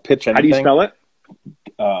book called Pitch Anything. How do you spell it?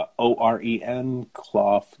 Oren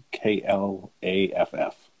Klaff,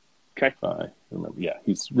 Klaff. Okay. I remember. Yeah,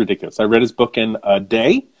 he's ridiculous. I read his book in a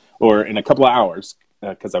day, or in a couple of hours,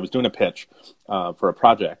 because I was doing a pitch for a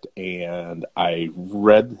project, and I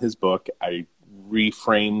read his book. I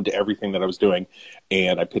reframed everything that I was doing,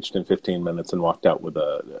 and I pitched in 15 minutes and walked out with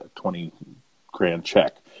a $20,000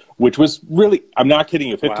 check, which was really, I'm not kidding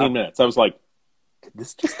you, 15 minutes. I was like, did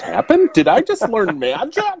this just happen? Did I just learn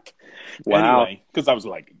magic? Wow. Anyway, because I was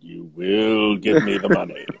like, you will give me the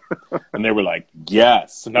money. And they were like,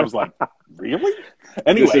 yes. And I was like, really?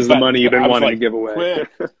 Anyway, this is the money you've been wanting to give away.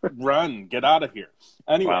 Quick, run, get out of here.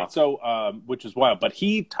 Anyway, so, which is wild. But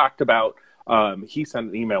he talked about, he sent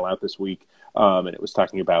an email out this week, and it was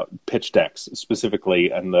talking about pitch decks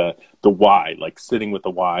specifically, and the why, like sitting with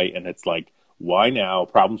the why. And it's like, why now,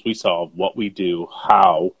 problems we solve, what we do,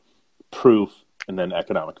 how, proof, and then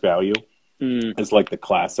economic value. as like the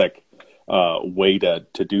classic way to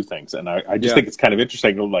do things. And I just think it's kind of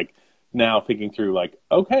interesting, like now thinking through like,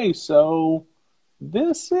 okay, so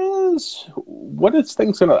this is what is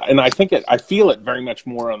things gonna, and I feel it very much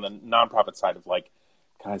more on the nonprofit side of like,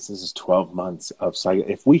 guys, this is 12 months of cycle.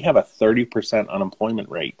 If we have a 30% unemployment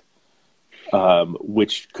rate,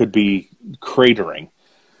 which could be cratering.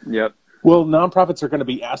 Yep. Well, nonprofits are going to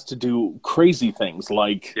be asked to do crazy things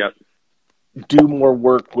like do more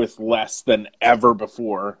work with less than ever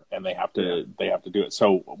before, and they have to do it.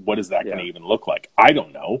 So what is that going to even look like? I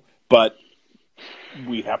don't know, but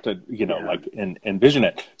we have to, like envision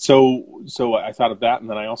it. So I thought of that, and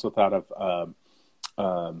then I also thought of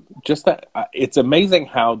just that it's amazing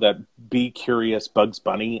how that Be Curious Bugs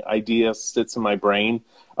Bunny idea sits in my brain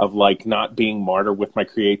of like not being martyr with my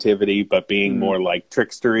creativity, but being more like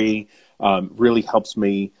trickstery. Really helps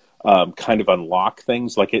me kind of unlock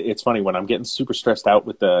things. Like it's funny when I'm getting super stressed out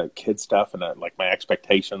with the kid stuff, and like my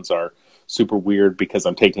expectations are super weird because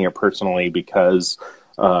I'm taking it personally because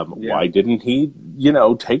why didn't he,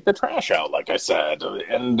 take the trash out, like I said?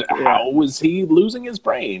 And how was he losing his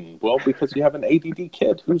brain? Well, because you have an ADD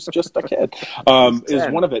kid who's just a kid,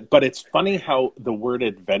 is one of it. But it's funny how the word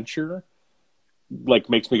adventure like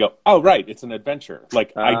makes me go, oh, right, it's an adventure.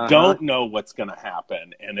 Like I don't know what's going to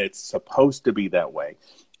happen, and it's supposed to be that way.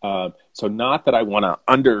 So not that I want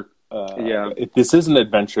to this is an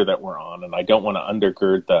adventure that we're on, and I don't want to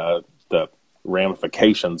undergird the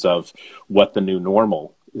ramifications of what the new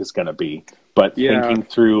normal is going to be. But thinking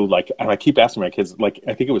through, like, and I keep asking my kids, like,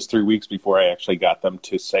 I think it was 3 weeks before I actually got them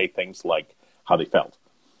to say things like how they felt.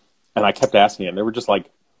 And I kept asking, and they were just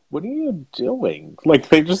like, what are you doing? Like,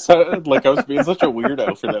 they just sounded like I was being such a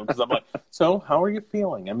weirdo for them. Because I'm like, so how are you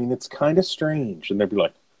feeling? I mean, it's kind of strange. And they'd be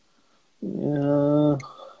like, yeah,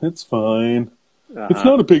 it's fine. It's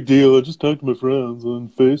not a big deal. I just talked to my friends on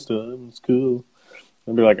FaceTime. It's cool.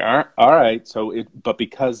 And be like, all right. So but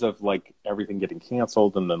because of like everything getting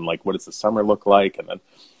canceled, and then like, what does the summer look like? And then,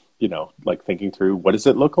 like thinking through, what does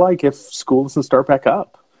it look like if school doesn't start back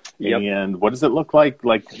up? Yep. And what does it look like?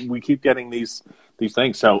 Like we keep getting these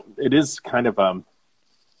things. So it is kind of, a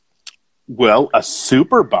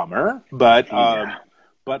super bummer, but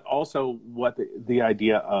also what the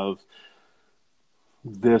idea of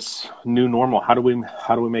this new normal, how do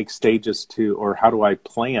we make stages to, or how do I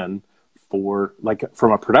plan for, like,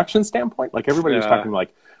 from a production standpoint? Like everybody was talking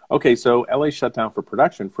like, okay, so LA shut down for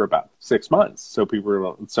production for about 6 months.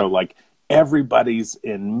 So like everybody's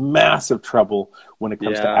in massive trouble when it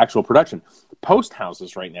comes to actual production. Post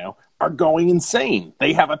houses right now are going insane.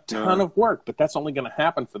 They have a ton of work, but that's only going to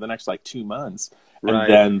happen for the next like 2 months, and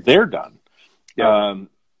then they're done.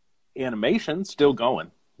 Animation still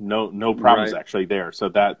going. No problems actually there. So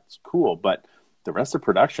that's cool. But the rest of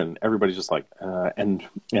production, everybody's just like, and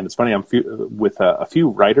it's funny, I'm with a few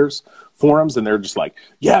writers forums, and they're just like,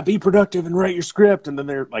 yeah, be productive and write your script. And then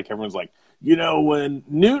they're like, everyone's like, when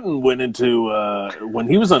Newton went into, when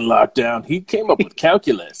he was on lockdown, he came up with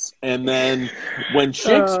calculus. And then when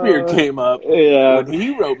Shakespeare came up, when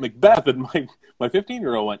he wrote Macbeth, and my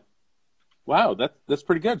 15-year-old went, wow, that's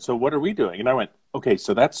pretty good. So what are we doing? And I went, okay,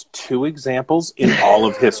 so that's 2 examples in all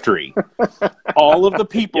of history. All of the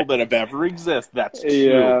people that have ever existed, that's 2.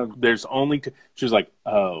 Yeah. There's only 2. She was like,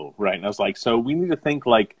 oh, right. And I was like, so we need to think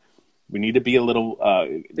like, we need to be a little,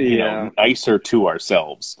 nicer to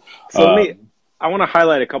ourselves. So I want to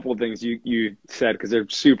highlight a couple of things you said, because they're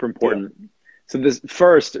super important. Yeah. So this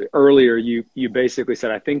first, earlier, you basically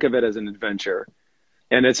said, I think of it as an adventure.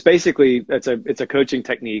 And it's basically, it's a coaching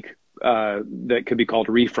technique that could be called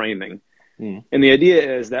reframing. And the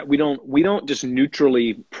idea is that we don't just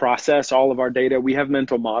neutrally process all of our data. We have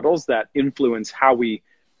mental models that influence how we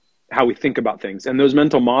think about things. And those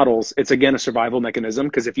mental models, it's again a survival mechanism,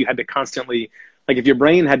 because if you had to constantly, like if your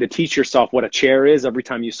brain had to teach yourself what a chair is every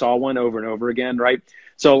time you saw one over and over again, right?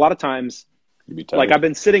 So a lot of times, like I've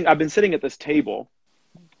been sitting at this table,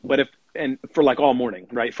 but for like all morning,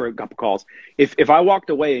 right, for a couple calls. If I walked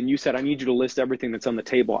away and you said, I need you to list everything that's on the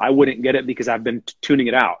table, I wouldn't get it, because I've been tuning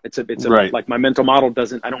it out. It's right. Like my mental model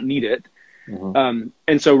I don't need it. Mm-hmm.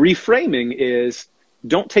 And so reframing is,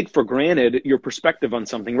 don't take for granted your perspective on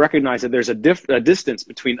something. Recognize that there's a distance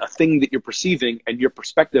between a thing that you're perceiving and your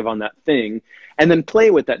perspective on that thing, and then play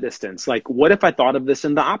with that distance. Like, what if I thought of this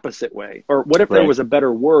in the opposite way? Or what if there was a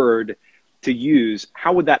better word to use?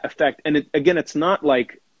 How would that affect? And it's not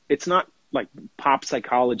like pop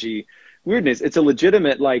psychology weirdness. It's a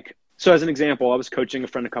legitimate, like, so as an example, I was coaching a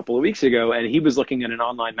friend a couple of weeks ago, and he was looking at an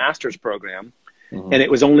online master's program, and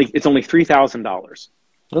it's only $3,000.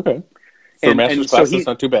 Okay. For a master's class, it's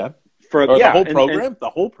not too bad. For or yeah, the whole program. and the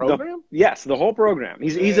whole program. yes, the whole program.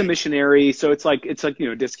 He's a missionary, so it's like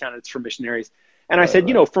discounted. It's for missionaries. And I said,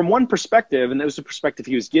 from one perspective, and that was the perspective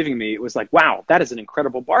he was giving me, it was like, wow, that is an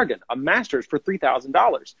incredible bargain. A master's for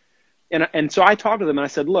 $3,000. And so I talked to them and I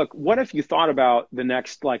said, look, what if you thought about the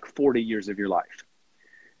next 40 years of your life?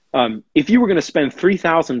 If you were going to spend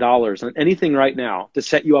 $3,000 on anything right now to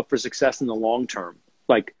set you up for success in the long term,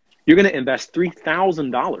 you're going to invest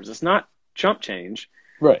 $3,000. It's not chump change.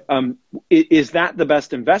 Right. Is that the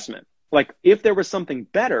best investment? If there was something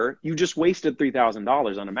better, you just wasted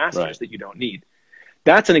 $3,000 on a master's that you don't need.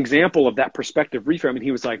 That's an example of that perspective reframe. And he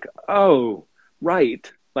was like, oh,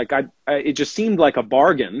 right. It just seemed like a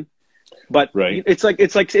bargain, but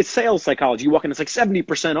it's sales psychology. You walk in, it's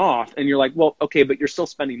 70% off. And you're like, well, okay, but you're still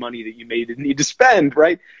spending money that you didn't need to spend,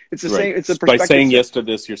 right? It's the same. It's a perspective. By saying yes to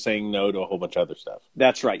this, you're saying no to a whole bunch of other stuff.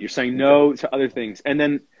 That's right. You're saying no to other things. And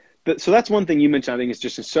then, so that's one thing you mentioned, I think is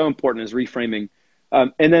just so important is reframing.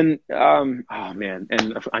 And then, oh man,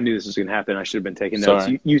 and I knew this was going to happen. I should have been taking notes.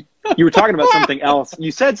 You were talking about something else.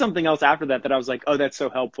 You said something else after that I was like, oh, that's so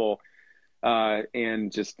helpful. And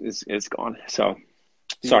just it's gone. So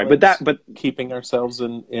sorry, but keeping ourselves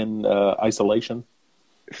in isolation,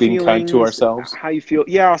 being kind to ourselves. How you feel?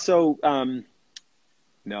 Yeah. So,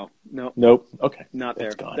 no. Nope. Okay. Not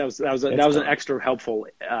there. That was an extra helpful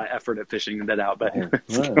effort at fishing that out, but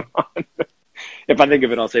if I think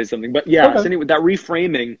of it, I'll say something. But yeah, so anyway, that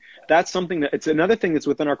reframing, that's something it's another thing that's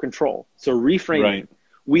within our control. So reframing,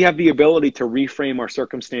 we have the ability to reframe our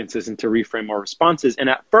circumstances and to reframe our responses. And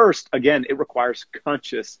at first, again, it requires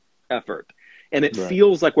conscious effort. And it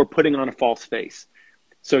feels like we're putting on a false face.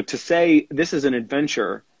 So to say this is an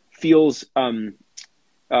adventure feels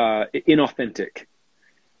inauthentic.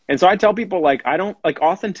 And so I tell people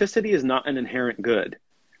authenticity is not an inherent good.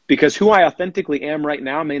 Because who I authentically am right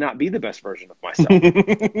now may not be the best version of myself.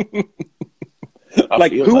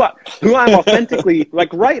 Who I'm authentically,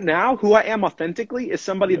 right now, who I am authentically is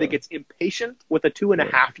somebody that gets impatient with a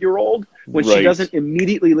 2.5-year-old when she doesn't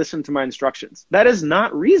immediately listen to my instructions. That is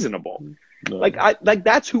not reasonable. No.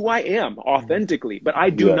 That's who I am authentically, but I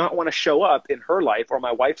do not want to show up in her life or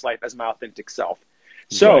my wife's life as my authentic self.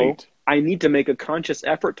 So I need to make a conscious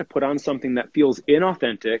effort to put on something that feels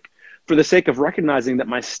inauthentic, for the sake of recognizing that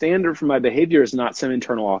my standard for my behavior is not some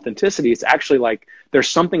internal authenticity. It's actually there's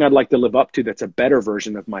something I'd like to live up to that's a better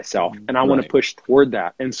version of myself. And I want to push toward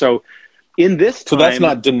that. And so in this time... So that's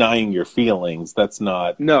not denying your feelings. That's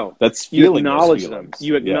not... No. That's feeling you acknowledge them.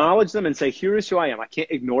 You acknowledge them and say, here's who I am. I can't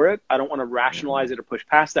ignore it. I don't want to rationalize it or push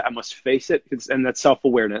past it. I must face it. And that's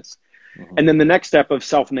self-awareness. Mm-hmm. And then the next step of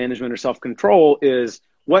self-management or self-control is,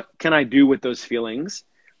 what can I do with those feelings?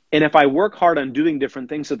 And if I work hard on doing different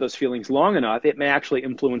things with those feelings long enough, it may actually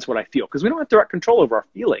influence what I feel. Because we don't have direct control over our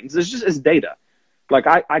feelings. It's data.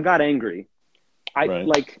 I got angry.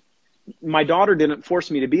 My daughter didn't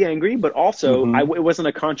force me to be angry, but also it wasn't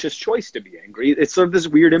a conscious choice to be angry. It's sort of this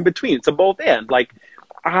weird in between. It's a both and.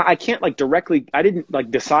 I can't directly, I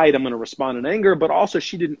didn't decide I'm going to respond in anger, but also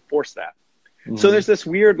she didn't force that. Mm-hmm. So there's this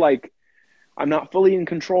weird, I'm not fully in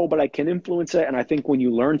control, but I can influence it. And I think when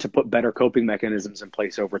you learn to put better coping mechanisms in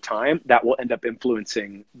place over time, that will end up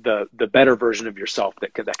influencing the better version of yourself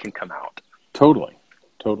that can come out. Totally.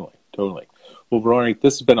 Well, Rory,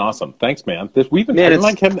 this has been awesome. Thanks, man. We've been talking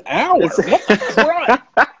like an hour. What the crap?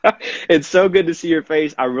 It's so good to see your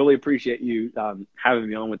face. I really appreciate you having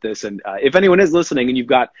me on with this. And if anyone is listening and you've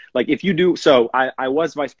got, if you do, so I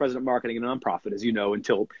was vice president of marketing in a nonprofit, as you know,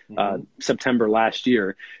 until September last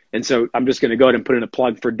year. And so I'm just going to go ahead and put in a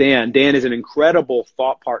plug for Dan. Dan is an incredible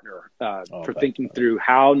thought partner for thinking through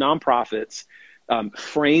how nonprofits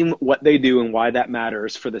frame what they do and why that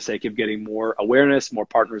matters for the sake of getting more awareness, more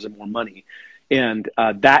partners, and more money. And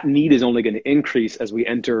that need is only going to increase as we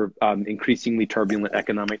enter increasingly turbulent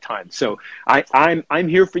economic times. So I'm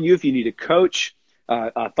here for you if you need a coach,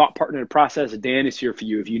 a thought partner to process. Dan is here for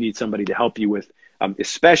you if you need somebody to help you with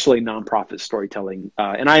especially nonprofit storytelling.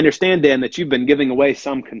 And I understand, Dan, that you've been giving away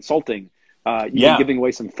some consulting. You've been giving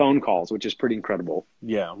away some phone calls, which is pretty incredible.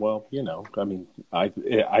 Yeah, well,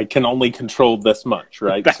 I can only control this much,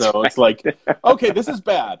 right? So it's okay, this is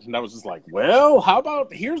bad. And I was just well, how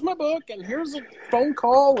about here's my book and here's a phone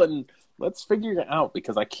call and let's figure it out.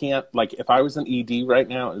 Because I can't, if I was an ED right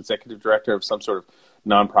now, executive director of some sort of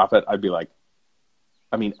nonprofit, I'd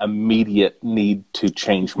be immediate need to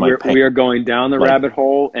change my pain. We are going down the rabbit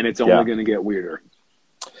hole and it's only going to get weirder.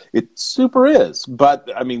 It super is, but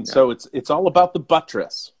so it's all about the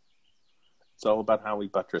buttress. It's all about how we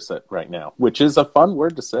buttress it right now, which is a fun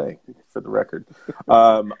word to say, for the record.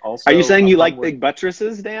 Also, are you saying you like big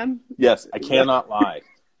buttresses, Dan? Yes, I cannot lie.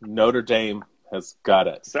 Notre Dame has got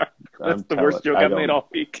it. Sorry. That's the worst joke I've made all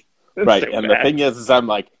week. Right. So and bad. the thing is I'm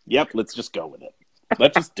like, yep, let's just go with it.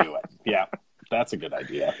 Let's just do it. Yeah, that's a good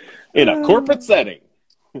idea. In a corporate setting.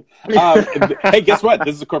 Hey, guess what?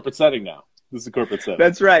 This is a corporate setting now. This is a corporate setting.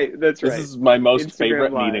 That's right. This is my most Instagram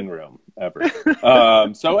favorite Live. meeting room ever.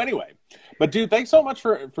 So anyway, but dude, thanks so much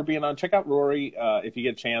for being on. Check out Rory if you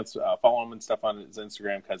get a chance. Follow him and stuff on his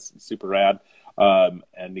Instagram because it's super rad.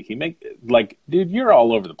 And he dude, you're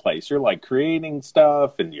all over the place. You're like creating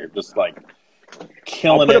stuff, and you're just like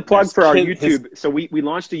killing it. I'll put a plug for our YouTube. So we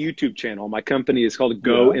launched a YouTube channel. My company is called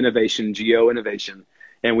Go Innovation, Go Innovation.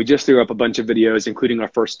 And we just threw up a bunch of videos, including our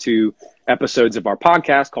first 2 episodes of our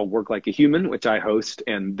podcast called Work Like a Human, which I host.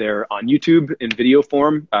 And they're on YouTube in video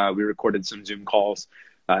form. We recorded some Zoom calls,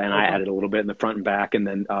 and I added a little bit in the front and back. And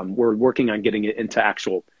then we're working on getting it into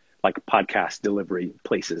actual like podcast delivery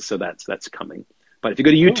places. So that's coming. But if you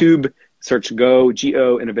go to YouTube, search Go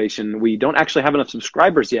Innovation. We don't actually have enough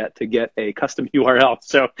subscribers yet to get a custom URL.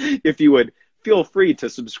 So if you would feel free to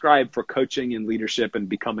subscribe for coaching and leadership and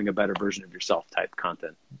becoming a better version of yourself type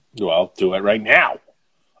content. Well, I'll do it right now.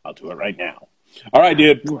 All right,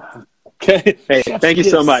 dude. Okay. Hey, thank you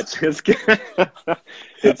so much. It's good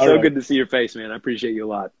to see your face, man. I appreciate you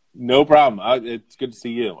a lot. No problem. It's good to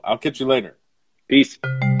see you. I'll catch you later. Peace.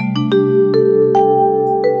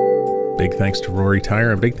 Big thanks to Rory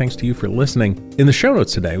Tyre, and big thanks to you for listening. In the show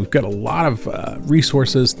notes today, we've got a lot of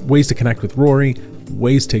resources, ways to connect with Rory,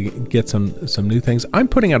 ways to get some new things. I'm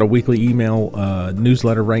putting out a weekly email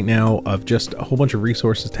newsletter right now of just a whole bunch of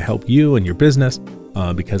resources to help you and your business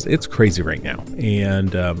because it's crazy right now.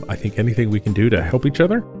 And I think anything we can do to help each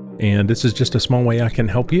other, and this is just a small way I can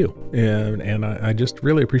help you. And I just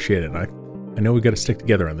really appreciate it. I know we've got to stick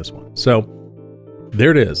together on this one. So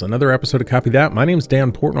there it is, another episode of Copy That. My name is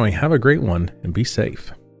Dan Portnoy. Have a great one and be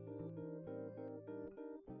safe.